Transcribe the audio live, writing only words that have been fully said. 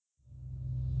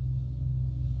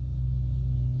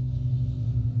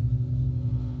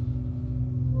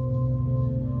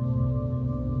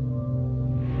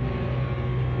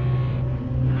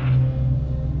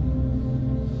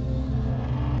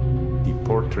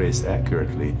portrays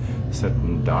accurately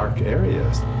certain dark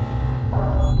areas.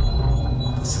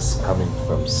 This is coming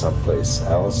from someplace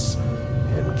else,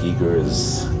 and Giger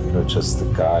is, just the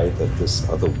guy that this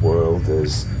other world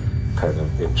is kind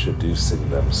of introducing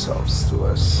themselves to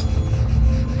us.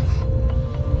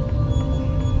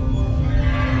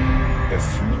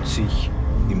 Fühlt sich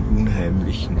im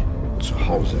Unheimlichen zu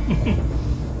Hause.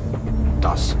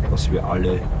 Das, was wir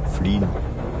alle fliehen,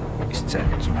 ist sein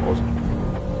Zuhause.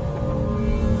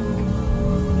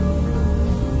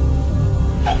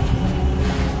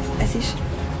 Es ist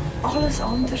alles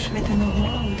anders als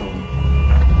normal hier.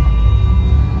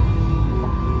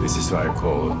 This is why I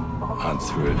call Hans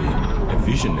Fröhlich a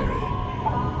visionary.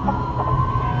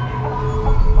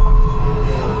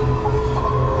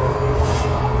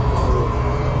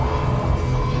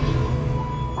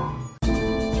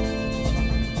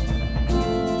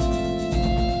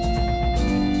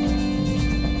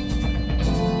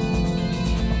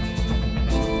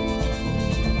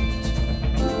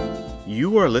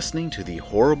 You are listening to the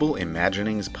Horrible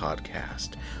Imaginings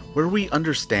podcast, where we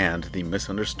understand the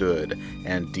misunderstood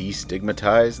and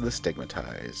destigmatize the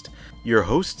stigmatized. Your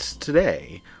hosts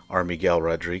today are Miguel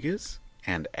Rodriguez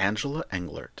and Angela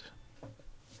Englert.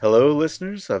 Hello,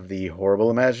 listeners of the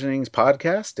Horrible Imaginings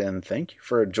podcast, and thank you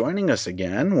for joining us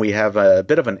again. We have a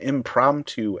bit of an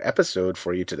impromptu episode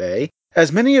for you today.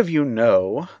 As many of you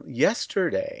know,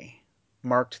 yesterday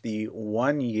marked the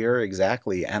 1 year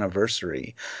exactly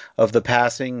anniversary of the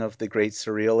passing of the great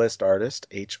surrealist artist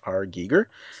H.R. Giger,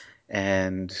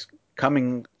 and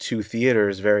coming to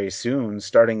theaters very soon,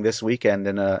 starting this weekend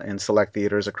in select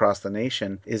theaters across the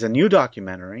nation, is a new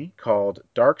documentary called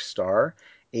Dark Star,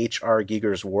 H.R.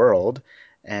 Giger's World.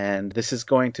 And this is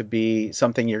going to be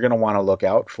something you're going to want to look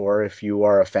out for if you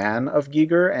are a fan of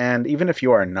Giger, and even if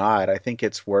you are not, I think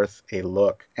it's worth a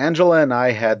look. Angela and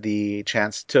I had the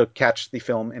chance to catch the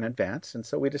film in advance, and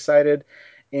so we decided,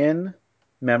 in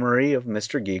memory of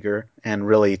Mr. Giger, and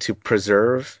really to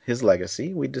preserve his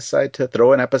legacy, we decided to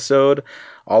throw an episode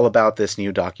all about this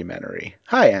new documentary.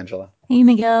 Hi, Angela. Hey,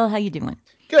 Miguel. How you doing?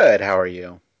 Good. How are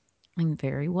you? I'm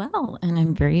very well, and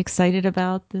I'm very excited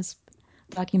about this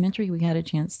documentary we had a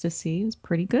chance to see. It was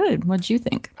pretty good. What'd you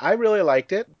think? I really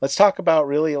liked it. Let's talk about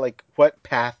really what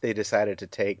path they decided to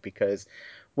take, because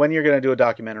when you're going to do a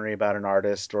documentary about an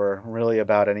artist or really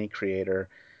about any creator,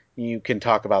 you can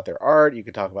talk about their art, you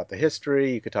can talk about the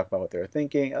history, you can talk about what they're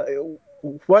thinking.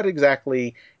 What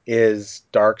exactly is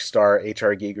Dark Star,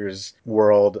 H.R. Giger's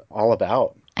World all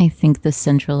about? I think the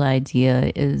central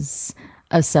idea is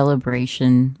a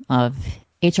celebration of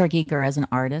H.R. Giger as an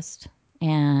artist.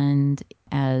 And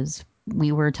as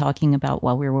we were talking about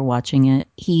while we were watching it,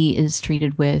 he is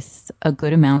treated with a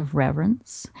good amount of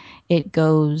reverence. It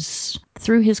goes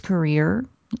through his career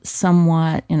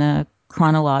somewhat in a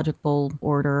chronological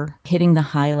order, hitting the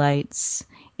highlights.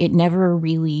 It never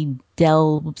really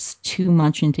delves too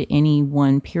much into any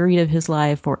one period of his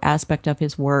life or aspect of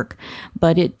his work,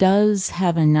 but it does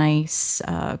have a nice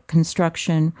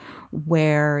construction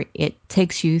where it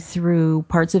takes you through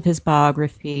parts of his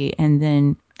biography and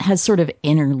then has sort of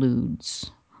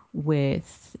interludes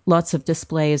with lots of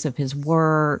displays of his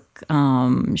work,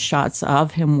 shots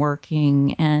of him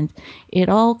working, and it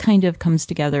all kind of comes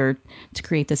together to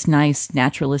create this nice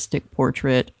naturalistic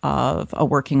portrait of a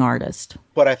working artist.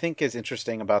 What I think is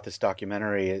interesting about this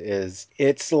documentary is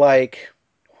it's like,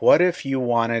 what if you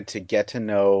wanted to get to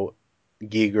know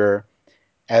Giger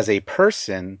as a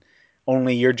person,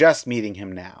 only you're just meeting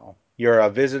him now. You're a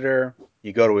visitor,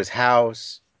 you go to his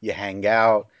house, you hang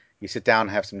out, you sit down and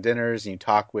have some dinners, and you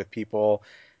talk with people,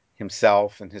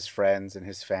 himself and his friends and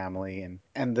his family.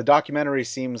 And the documentary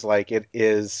seems like it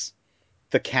is,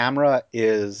 the camera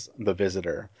is the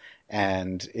visitor,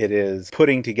 and it is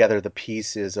putting together the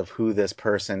pieces of who this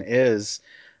person is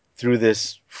through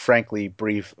this frankly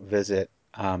brief visit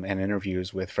and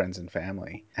interviews with friends and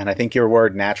family. And I think your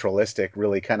word naturalistic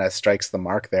really kind of strikes the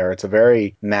mark there. It's a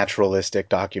very naturalistic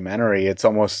documentary. It's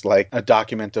almost like a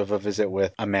document of a visit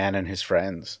with a man and his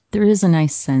friends. There is a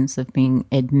nice sense of being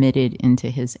admitted into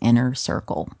his inner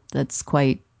circle. That's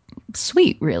quite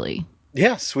sweet, really.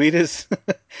 Yeah, sweet is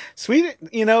sweet.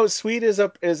 Sweet is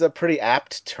a pretty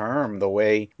apt term. The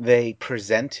way they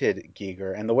presented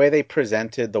Giger and the way they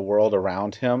presented the world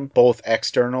around him, both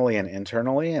externally and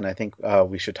internally. And I think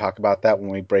we should talk about that when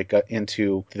we break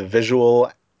into the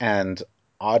visual and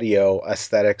audio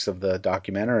aesthetics of the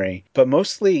documentary. But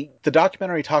mostly, the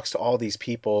documentary talks to all these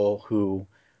people who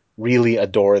really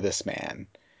adore this man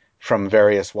from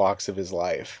various walks of his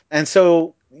life, and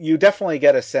so you definitely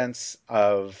get a sense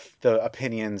of the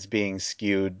opinions being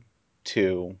skewed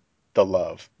to the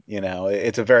love.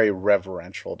 It's a very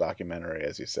reverential documentary,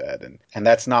 as you said, and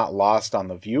that's not lost on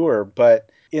the viewer. But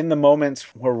in the moments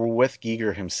where we're with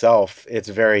Giger himself, it's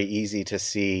very easy to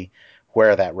see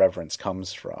where that reverence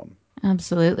comes from.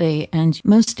 Absolutely. And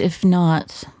most, if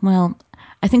not, well,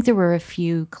 I think there were a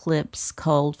few clips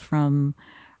culled from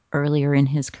earlier in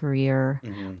his career.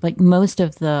 Like most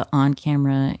of the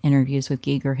on-camera interviews with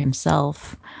Giger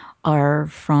himself are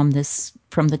from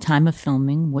the time of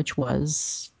filming, which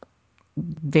was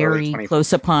very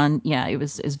close upon, it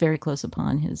was very close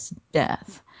upon his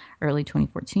death, early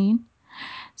 2014.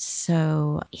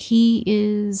 So he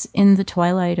is in the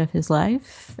twilight of his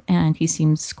life, and he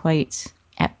seems quite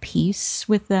at peace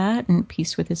with that and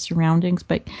peace with his surroundings.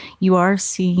 But you are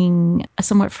seeing a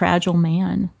somewhat fragile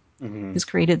man who's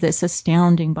created this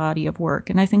astounding body of work.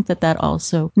 And I think that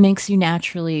also makes you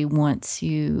naturally want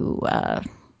to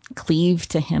cleave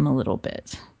to him a little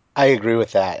bit. I agree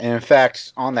with that. And in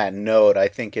fact, on that note, I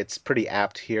think it's pretty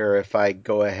apt here if I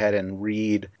go ahead and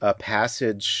read a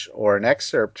passage or an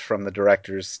excerpt from the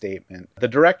director's statement. The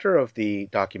director of the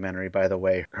documentary, by the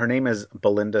way, her name is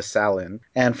Belinda Salin.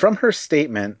 And from her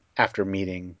statement after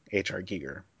meeting H.R.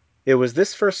 Giger, "It was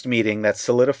this first meeting that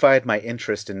solidified my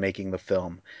interest in making the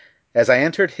film. As I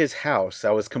entered his house,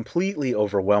 I was completely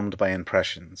overwhelmed by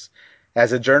impressions.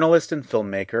 As a journalist and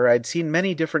filmmaker, I'd seen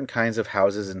many different kinds of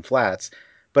houses and flats,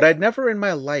 but I'd never in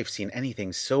my life seen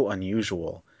anything so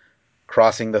unusual.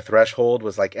 Crossing the threshold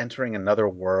was like entering another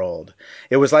world.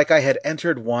 It was like I had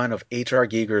entered one of H.R.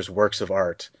 Giger's works of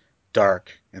art,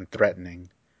 dark and threatening.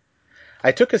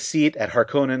 I took a seat at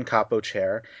Harkonnen Capo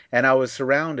chair, and I was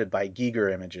surrounded by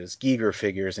Giger images, Giger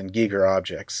figures, and Giger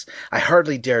objects. I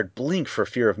hardly dared blink for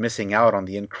fear of missing out on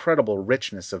the incredible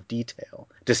richness of detail.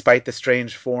 Despite the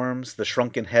strange forms, the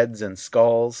shrunken heads and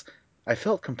skulls, I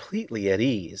felt completely at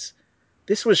ease.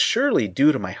 This was surely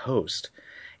due to my host.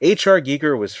 H.R.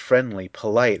 Giger was friendly,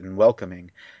 polite, and welcoming.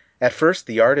 At first,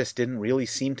 the artist didn't really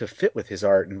seem to fit with his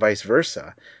art, and vice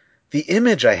versa. The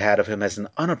image I had of him as an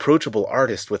unapproachable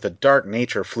artist with a dark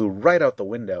nature flew right out the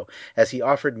window as he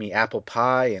offered me apple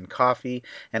pie and coffee,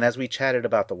 and as we chatted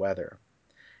about the weather.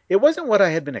 It wasn't what I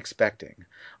had been expecting.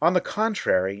 On the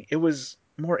contrary, it was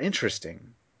more interesting,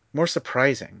 more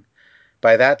surprising.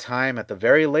 By that time, at the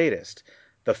very latest,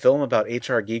 the film about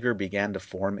H.R. Giger began to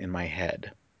form in my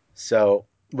head. So,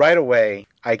 right away,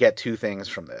 I get two things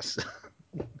from this.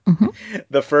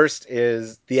 The first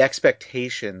is the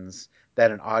expectations that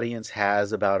an audience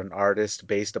has about an artist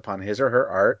based upon his or her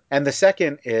art. And the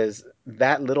second is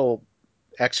that little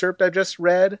excerpt I just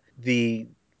read. The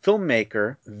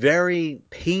filmmaker very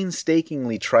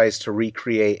painstakingly tries to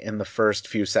recreate in the first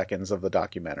few seconds of the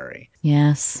documentary.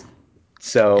 Yes.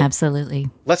 So, absolutely.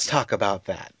 Let's talk about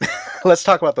that. Let's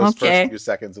talk about those Okay. first few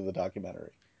seconds of the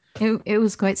documentary. It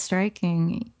was quite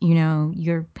striking.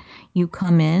 You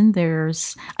come in,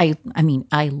 I mean,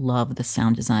 I love the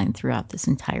sound design throughout this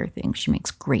entire thing. She makes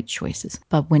great choices.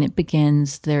 But when it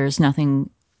begins, there's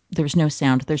no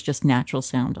sound. There's just natural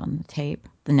sound on the tape.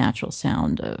 The natural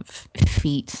sound of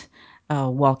feet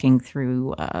walking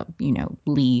through,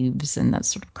 leaves and that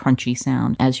sort of crunchy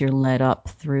sound as you're led up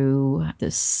through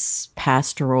this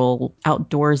pastoral,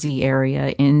 outdoorsy area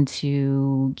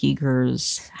into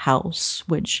Giger's house,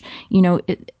 which,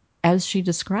 as she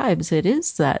describes,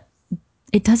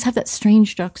 it does have that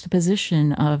strange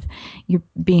juxtaposition of you're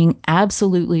being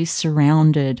absolutely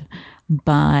surrounded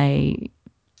by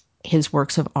his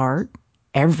works of art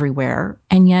everywhere,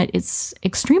 and yet it's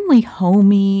extremely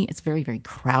homey. It's very, very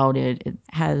crowded. It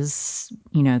has,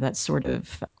 that sort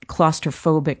of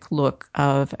claustrophobic look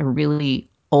of a really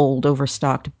old,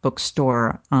 overstocked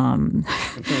bookstore.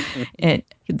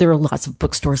 There are lots of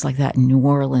bookstores like that in New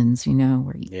Orleans,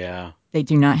 where they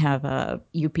do not have a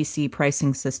UPC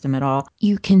pricing system at all.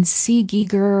 You can see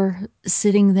Giger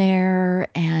sitting there,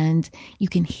 and you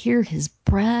can hear his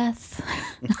breath.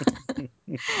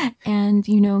 And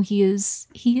he is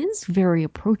very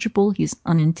approachable. He's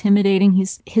unintimidating.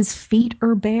 His feet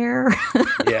are bare.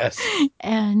 Yes.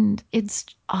 And it's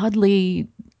oddly,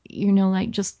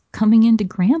 like just coming into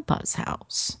Grandpa's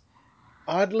house.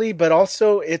 Oddly, but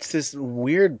also it's this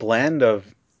weird blend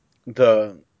of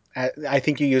I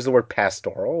think you use the word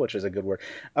pastoral, which is a good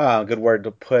word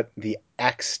to put the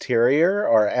exterior,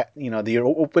 or the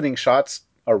opening shots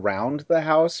around the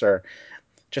house are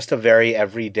just a very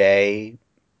everyday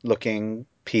looking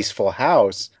peaceful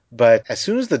house. But as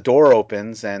soon as the door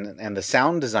opens and the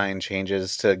sound design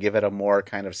changes to give it a more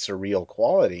kind of surreal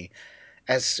quality,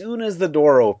 as soon as the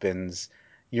door opens,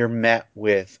 you're met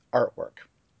with artwork.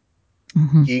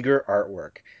 Giger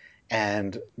artwork.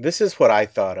 And this is what I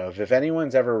thought of. If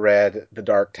anyone's ever read the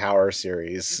Dark Tower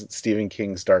series, Stephen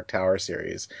King's Dark Tower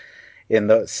series, in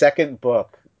the second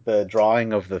book, The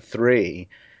Drawing of the Three,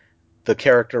 the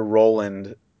character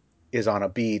Roland is on a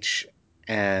beach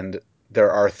and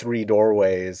there are three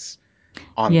doorways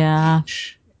on the Yeah.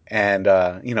 beach. And,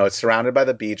 it's surrounded by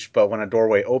the beach, but when a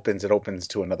doorway opens, it opens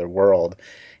to another world.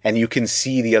 And you can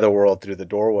see the other world through the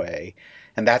doorway.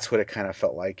 And that's what it kind of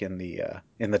felt like in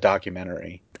the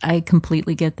documentary. I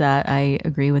completely get that. I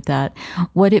agree with that.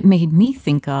 What it made me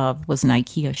think of was an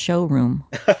IKEA showroom.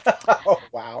 Oh,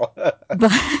 wow.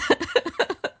 But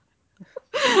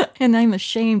and I'm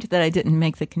ashamed that I didn't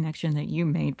make the connection that you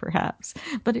made, perhaps.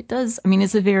 But it does. I mean,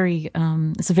 it's a very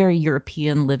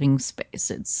European living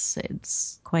space.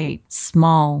 It's quite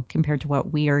small compared to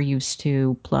what we are used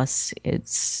to. Plus,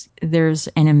 there's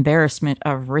an embarrassment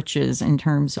of riches in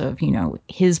terms of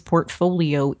his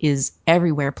portfolio is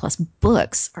everywhere. Plus,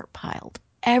 books are piled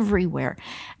everywhere,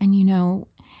 and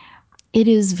it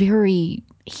is very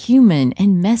human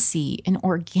and messy and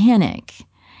organic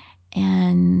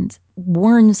and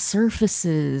worn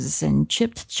surfaces and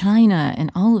chipped china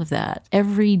and all of that.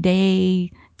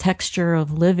 Everyday texture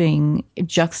of living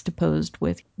juxtaposed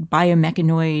with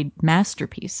biomechanoid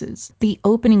masterpieces. The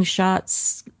opening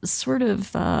shots sort of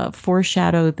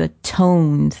foreshadow the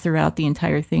tone throughout the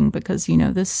entire thing because,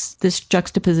 this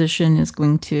juxtaposition is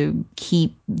going to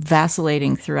keep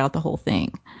vacillating throughout the whole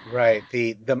thing. Right.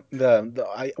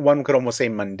 One could almost say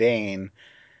mundane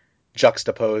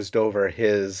juxtaposed over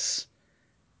his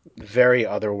very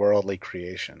otherworldly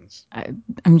creations.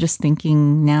 I'm just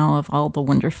thinking now of all the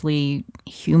wonderfully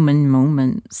human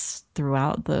moments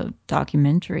throughout the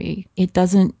documentary. It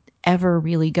doesn't ever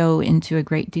really go into a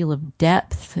great deal of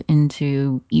depth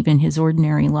into even his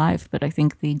ordinary life, but I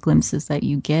think the glimpses that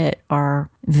you get are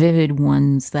vivid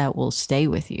ones that will stay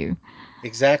with you.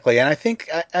 Exactly. And I think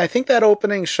that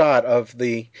opening shot of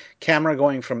the camera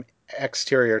going from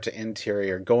exterior to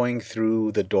interior, going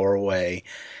through the doorway,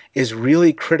 is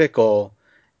really critical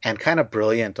and kind of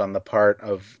brilliant on the part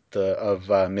of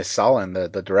Miss Solon,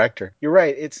 the director. You're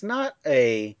right. It's not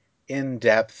a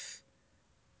in-depth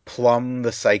plumb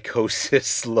the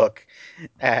psychosis look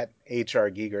at H.R.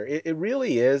 Giger. It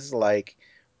really is like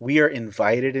we are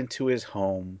invited into his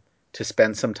home to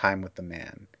spend some time with the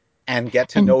man and get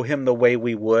to And know him the way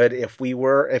we would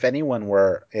if anyone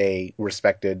were a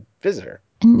respected visitor.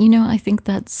 And I think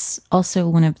that's also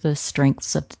one of the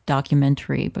strengths of the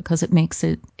documentary because it makes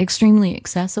it extremely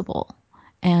accessible.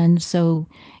 And so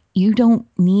you don't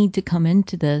need to come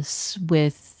into this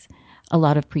with a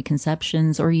lot of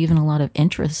preconceptions or even a lot of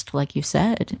interest, like you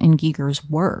said, in Giger's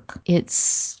work.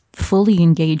 It's fully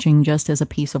engaging just as a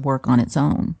piece of work on its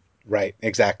own. Right,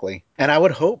 exactly. And I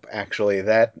would hope, actually,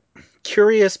 that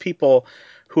curious people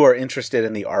who are interested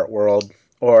in the art world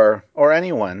or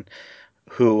anyone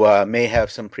who may have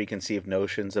some preconceived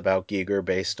notions about Giger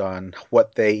based on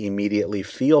what they immediately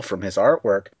feel from his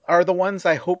artwork are the ones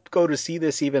I hope go to see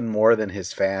this even more than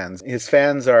his fans. His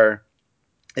fans are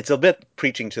it's a bit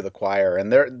preaching to the choir, and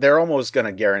they're almost going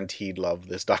to guaranteed love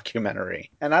this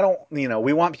documentary. And I don't,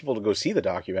 we want people to go see the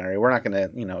documentary. We're not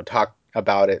going to, talk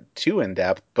about it too in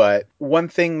depth, but one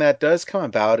thing that does come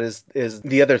about is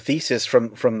the other thesis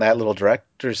from that little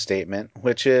director's statement,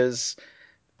 which is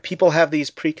people have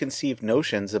these preconceived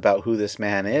notions about who this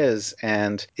man is,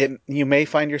 and you may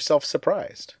find yourself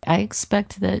surprised. I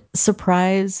expect that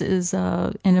surprise is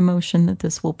an emotion that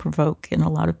this will provoke in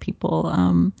a lot of people.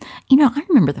 I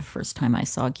remember the first time I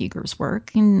saw Giger's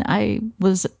work, and I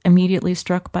was immediately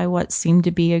struck by what seemed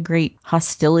to be a great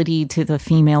hostility to the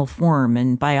female form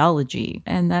in biology,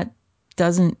 and that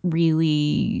doesn't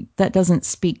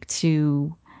speak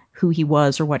to who he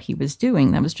was or what he was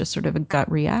doing. That was just sort of a gut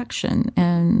reaction.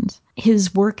 And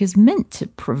his work is meant to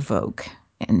provoke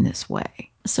in this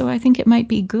way. So I think it might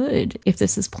be good if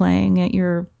this is playing at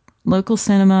your local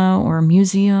cinema or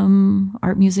museum,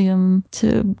 art museum,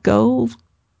 to go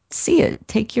see it.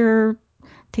 Take your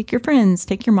friends,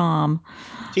 take your mom.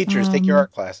 Teachers, take your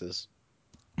art classes.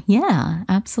 Yeah,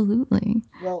 absolutely.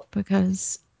 Well,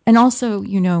 Because and also,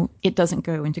 it doesn't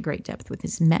go into great depth with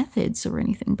his methods or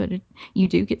anything, but you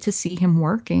do get to see him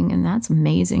working, and that's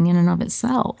amazing in and of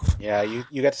itself. yeah, you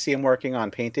get to see him working on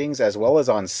paintings as well as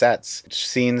on sets.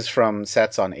 Scenes from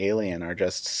sets on Alien are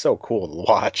just so cool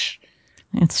to watch.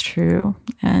 It's true.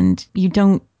 And you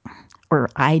don't,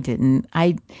 or I didn't,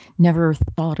 I never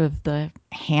thought of the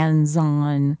hands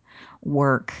on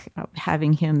work of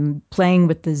having him playing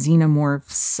with the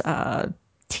xenomorphs'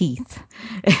 teeth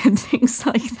and things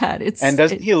like that. And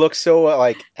doesn't he look so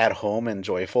like at home and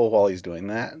joyful while he's doing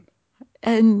that?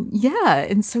 And yeah,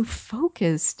 and so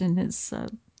focused, and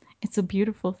It's a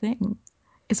beautiful thing.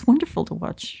 It's wonderful to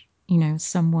watch,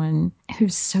 someone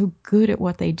who's so good at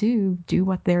what they do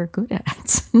what they're good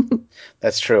at.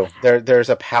 That's true. There's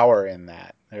a power in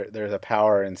that. There's a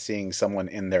power in seeing someone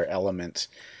in their element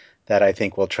that I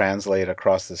think will translate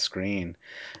across the screen.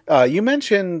 You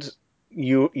mentioned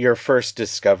your first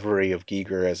discovery of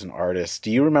Giger as an artist.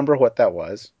 Do you remember what that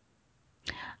was?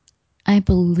 I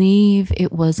believe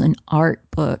it was an art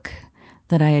book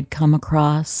that I had come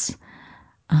across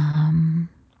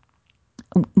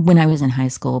when I was in high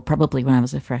school, probably when I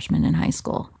was a freshman in high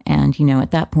school. And,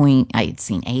 at that point, I had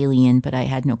seen Alien, but I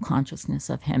had no consciousness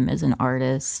of him as an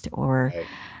artist or Right.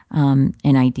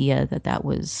 an idea that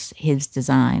was his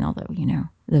design, although,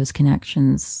 those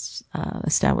connections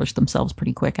established themselves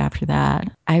pretty quick after that.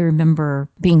 I remember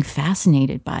being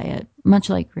fascinated by it, much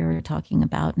like we were talking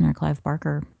about in our Clive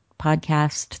Barker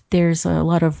podcast. There's a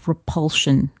lot of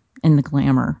repulsion in the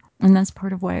glamour, and that's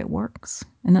part of why it works,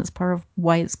 and that's part of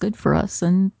why it's good for us.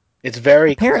 And It's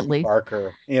very Clive apparently,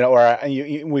 Barker, or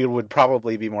we would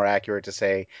probably be more accurate to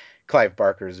say Clive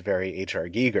Barker is very H.R.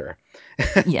 Giger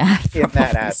yeah, in that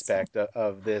probably. aspect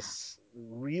of this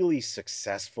really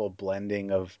successful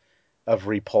blending of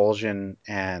repulsion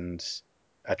and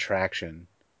attraction.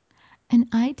 And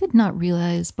I did not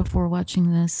realize before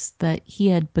watching this that he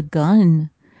had begun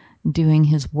doing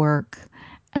his work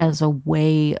as a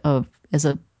way of, as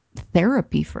a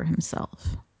therapy for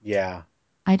himself. Yeah.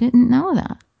 I didn't know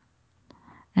that.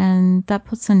 And that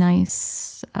puts a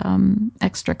nice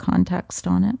extra context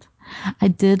on it. I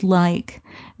did like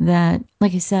that,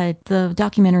 like I said, the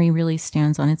documentary really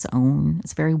stands on its own.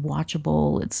 It's very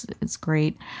watchable. It's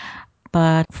great.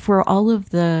 But for all of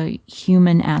the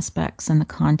human aspects and the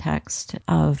context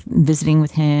of visiting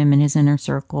with him and his inner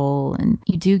circle, and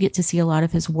you do get to see a lot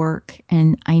of his work.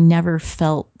 And I never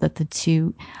felt that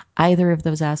either of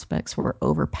those aspects were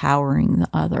overpowering the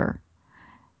other.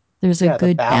 There's a Yeah, the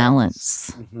good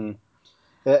balance. balance. Hmm.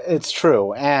 It's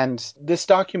true. And this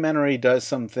documentary does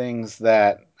some things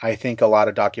that I think a lot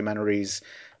of documentaries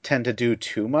tend to do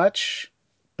too much.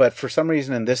 But for some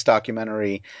reason in this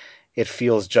documentary, it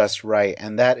feels just right.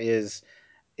 And that is,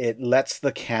 it lets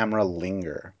the camera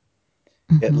linger.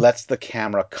 It Mm-hmm. lets the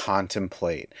camera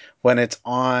contemplate when it's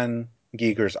on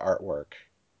Giger's artwork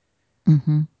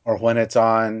Mm-hmm. or when it's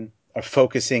on or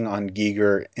focusing on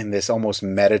Giger in this almost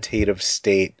meditative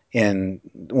state in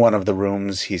one of the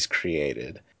rooms he's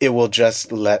created. It will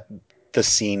just let the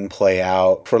scene play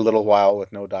out for a little while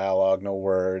with no dialogue, no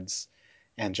words,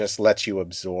 and just let you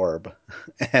absorb.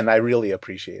 And I really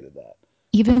appreciated that.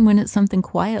 Even when it's something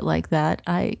quiet like that,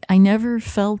 I never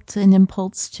felt an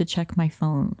impulse to check my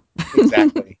phone.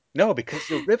 Exactly. No, because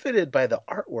you're riveted by the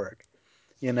artwork.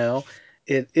 You know,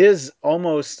 it is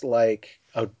almost like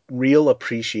a real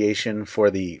appreciation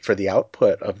for the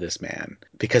output of this man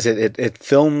because it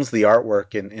films the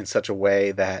artwork in such a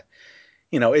way that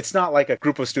it's not like a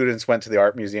group of students went to the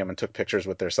art museum and took pictures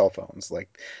with their cell phones.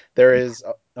 Like there is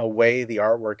a way the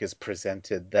artwork is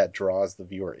presented that draws the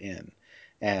viewer in,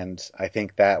 and I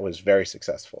think that was very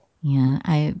successful. Yeah,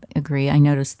 I agree. I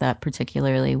noticed that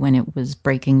particularly when it was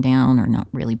breaking down, or not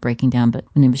really breaking down, but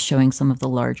when it was showing some of the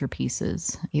larger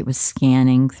pieces, it was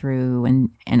scanning through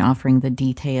and offering the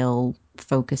detail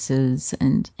focuses.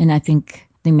 And I think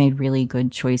they made really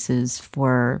good choices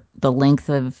for the length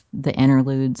of the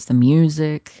interludes, the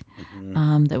music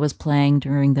Hmm. that was playing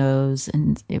during those.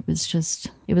 And it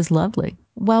was lovely.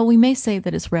 While we may say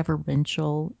that it's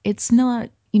reverential, it's not.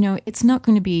 It's not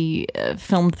going to be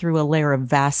filmed through a layer of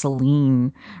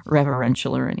Vaseline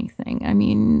reverential or anything. I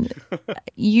mean,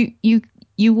 you you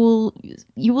you will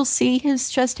see his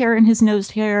chest hair and his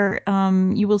nose hair.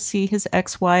 You will see his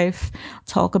ex-wife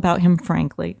talk about him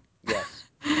frankly, Yes.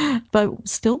 but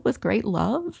still with great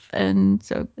love and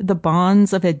so the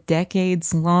bonds of a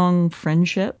decades long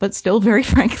friendship, but still very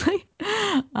frankly.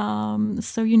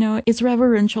 So, it's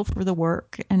reverential for the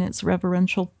work and it's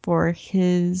reverential for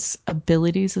his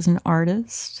abilities as an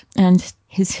artist and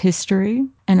his history.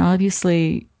 And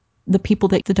obviously, the people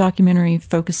that the documentary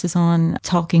focuses on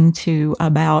talking to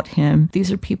about him,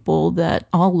 these are people that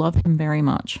all love him very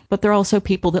much, but they're also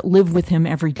people that live with him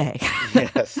every day.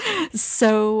 Yes.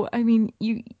 So, I mean,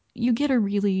 you get a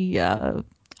really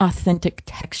authentic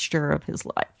texture of his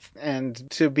life. And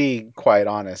to be quite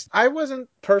honest, I wasn't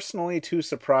personally too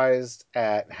surprised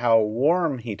at how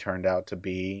warm he turned out to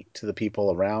be to the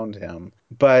people around him.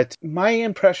 But my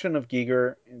impression of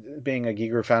Giger, being a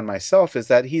Giger fan myself, is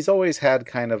that he's always had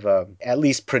kind of at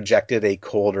least projected a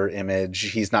colder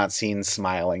image. He's not seen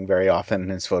smiling very often in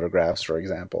his photographs, for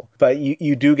example. But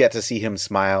you do get to see him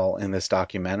smile in this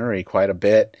documentary quite a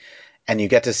bit. And you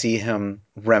get to see him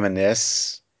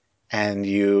reminisce and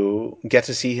you get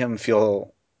to see him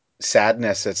feel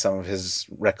sadness at some of his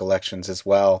recollections as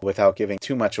well. Without giving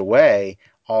too much away,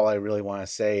 all I really want to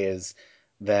say is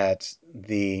that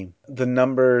the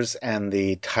numbers and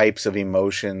the types of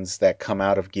emotions that come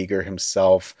out of Giger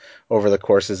himself over the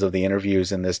courses of the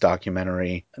interviews in this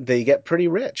documentary, they get pretty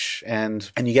rich,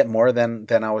 and you get more than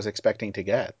I was expecting to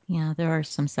get. Yeah, there are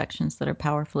some sections that are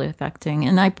powerfully affecting.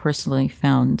 And I personally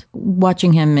found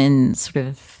watching him in sort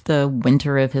of the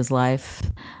winter of his life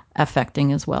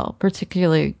affecting as well,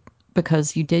 particularly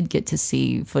because you did get to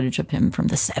see footage of him from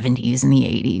the 70s and the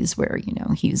 80s where, you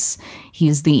know, he's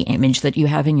the image that you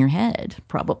have in your head,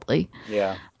 probably.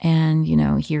 Yeah. And, you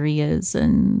know, here he is,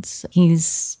 and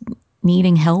he's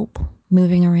needing help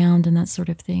moving around and that sort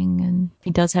of thing. And he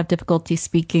does have difficulty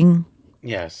speaking.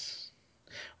 Yes.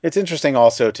 It's interesting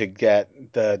also to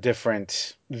get the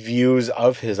different views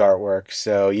of his artwork.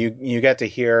 So you get to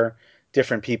hear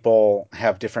different people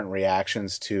have different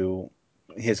reactions to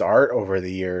his art over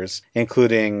the years,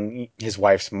 including his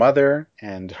wife's mother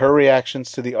and her reactions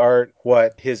to the art,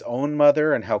 what his own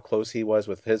mother and how close he was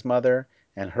with his mother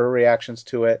and her reactions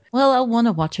to it. Well, I want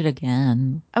to watch it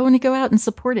again. I want to go out and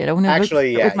support it. I want to vote for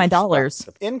it with my dollars.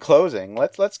 In closing,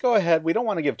 let's go ahead. We don't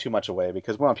want to give too much away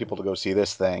because we want people to go see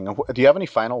this thing. Do you have any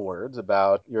final words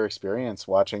about your experience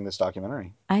watching this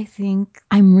documentary? I think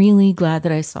I'm really glad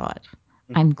that I saw it.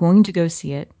 I'm going to go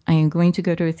see it. I am going to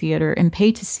go to a theater and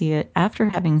pay to see it after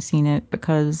having seen it,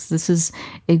 because this is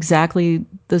exactly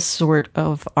the sort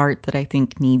of art that I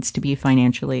think needs to be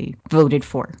financially voted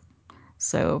for.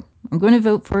 So I'm going to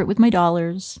vote for it with my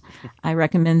dollars. I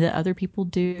recommend that other people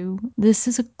do. This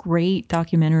is a great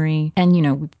documentary. And, you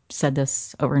know, we've said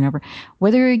this over and over.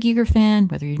 Whether you're a Giger fan,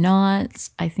 whether you're not,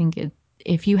 I think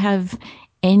if you have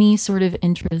any sort of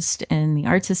interest in the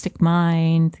artistic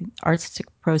mind, the artistic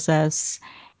process,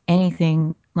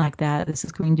 anything like that, this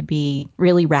is going to be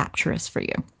really rapturous for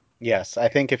you. Yes, I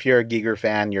think if you're a Giger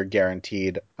fan, you're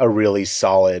guaranteed a really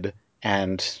solid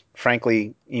and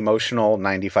frankly emotional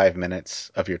 95 minutes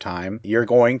of your time. You're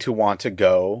going to want to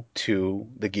go to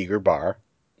the Giger bar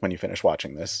when you finish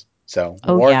watching this. So,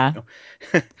 yeah.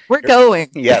 We're going.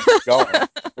 Yes, we're going.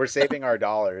 We're saving our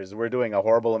dollars. We're doing a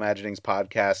Horrible Imaginings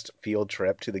podcast field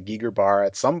trip to the Giger bar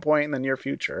at some point in the near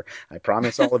future. I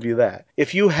promise all of you that.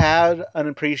 If you had an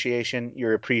appreciation,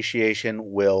 your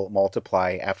appreciation will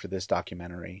multiply after this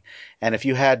documentary. And if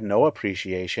you had no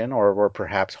appreciation or were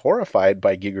perhaps horrified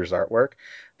by Giger's artwork,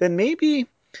 then maybe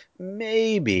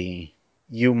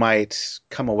you might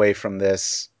come away from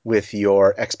this with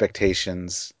your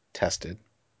expectations tested.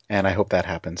 And I hope that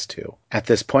happens too. At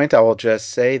this point, I will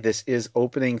just say this is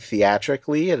opening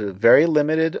theatrically at a very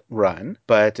limited run,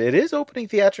 but it is opening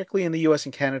theatrically in the US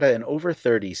and Canada in over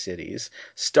 30 cities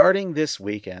starting this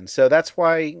weekend. So that's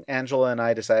why Angela and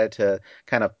I decided to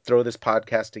kind of throw this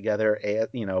podcast together,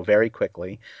 very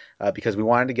quickly, because we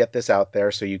wanted to get this out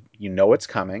there so you know it's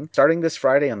coming. Starting this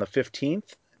Friday on the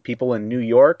 15th, people in New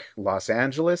York, Los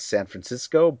Angeles, San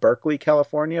Francisco, Berkeley,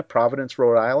 California, Providence,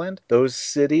 Rhode Island, those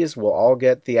cities will all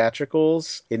get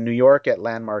theatricals. In New York at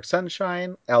Landmark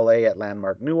Sunshine, LA at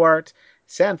Landmark Nuart,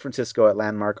 San Francisco at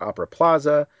Landmark Opera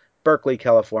Plaza, Berkeley,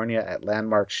 California at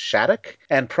Landmark Shattuck,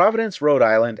 and Providence, Rhode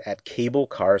Island at Cable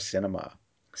Car Cinema.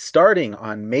 Starting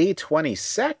on May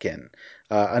 22nd,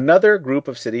 another group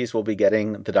of cities will be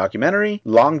getting the documentary.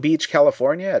 Long Beach,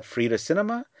 California at Frida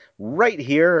Cinema. Right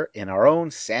here in our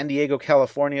own San Diego,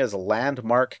 California's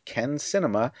landmark Ken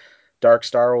Cinema, Dark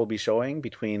Star will be showing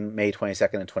between May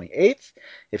 22nd and 28th.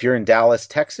 If you're in Dallas,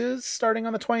 Texas, starting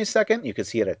on the 22nd, you can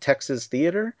see it at Texas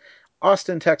Theater.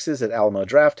 Austin, Texas at Alamo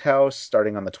Drafthouse,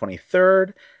 starting on the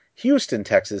 23rd. Houston,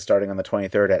 Texas, starting on the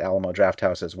 23rd at Alamo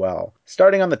Drafthouse as well.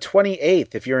 Starting on the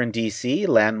 28th, if you're in DC,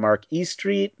 Landmark E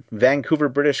Street, Vancouver,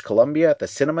 British Columbia at the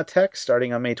Cinematheque,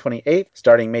 starting on May 28th.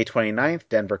 Starting May 29th,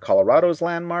 Denver, Colorado's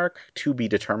Landmark, to be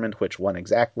determined which one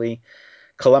exactly.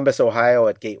 Columbus, Ohio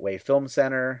at Gateway Film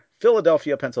Center.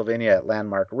 Philadelphia, Pennsylvania at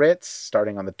Landmark Ritz,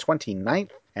 starting on the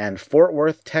 29th. And Fort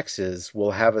Worth, Texas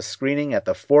will have a screening at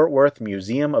the Fort Worth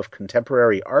Museum of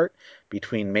Contemporary Art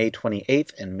between May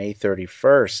 28th and May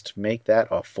 31st. Make that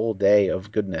a full day of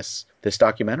goodness. This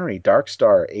documentary, Dark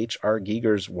Star, H.R.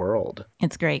 Giger's World.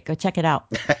 It's great. Go check it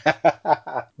out.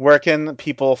 Where can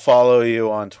people follow you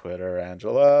on Twitter,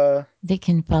 Angela? They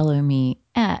can follow me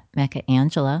at Mecha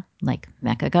Angela, like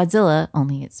Mecha Godzilla,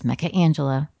 only it's Mecha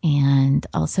Angela. And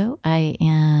also, I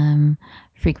am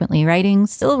frequently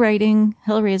still writing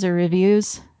Hellraiser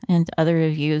reviews and other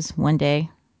reviews one day,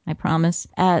 I promise,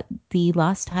 at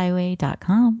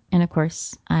thelosthighway.com. And of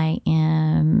course, I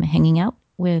am hanging out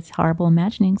with Horrible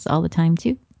Imaginings all the time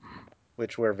too.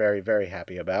 Which we're very, very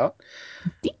happy about.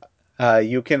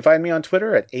 You can find me on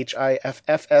Twitter at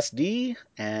HIFFSD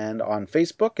and on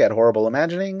Facebook at Horrible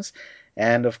Imaginings.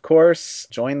 And of course,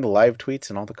 join the live tweets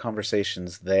and all the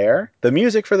conversations there. The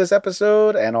music for this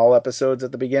episode and all episodes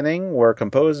at the beginning were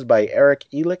composed by Eric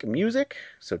Elick Music.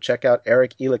 So check out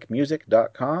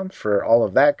ericelickmusic.com for all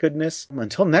of that goodness.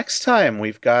 Until next time,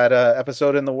 we've got an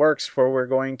episode in the works where we're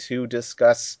going to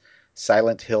discuss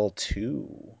Silent Hill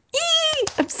 2.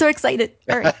 I'm so excited.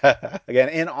 All right. Again,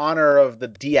 in honor of the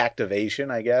deactivation,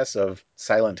 I guess, of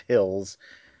Silent Hills.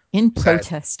 In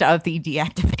protest of the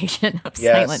deactivation of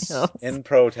Silent Hills. In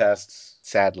protests,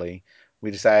 sadly,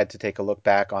 we decided to take a look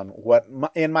back on what,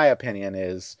 in my opinion,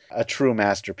 is a true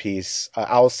masterpiece.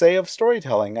 I'll say of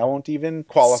storytelling. I won't even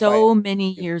qualify. So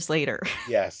many years later.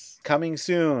 Yes. Coming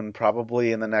soon,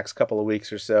 probably in the next couple of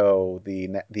weeks or so,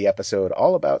 the episode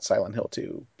all about Silent Hill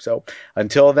 2. So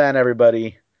until then,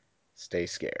 everybody, stay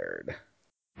scared.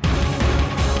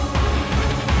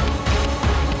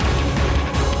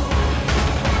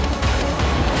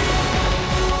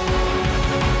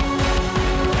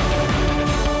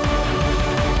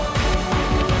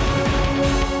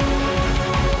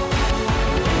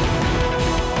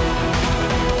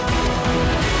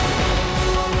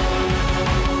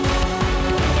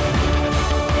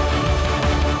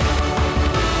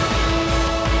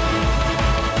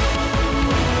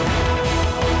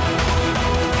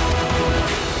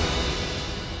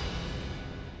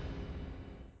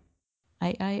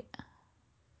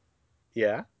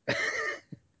 Yeah?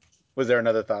 Was there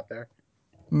another thought there?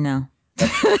 No.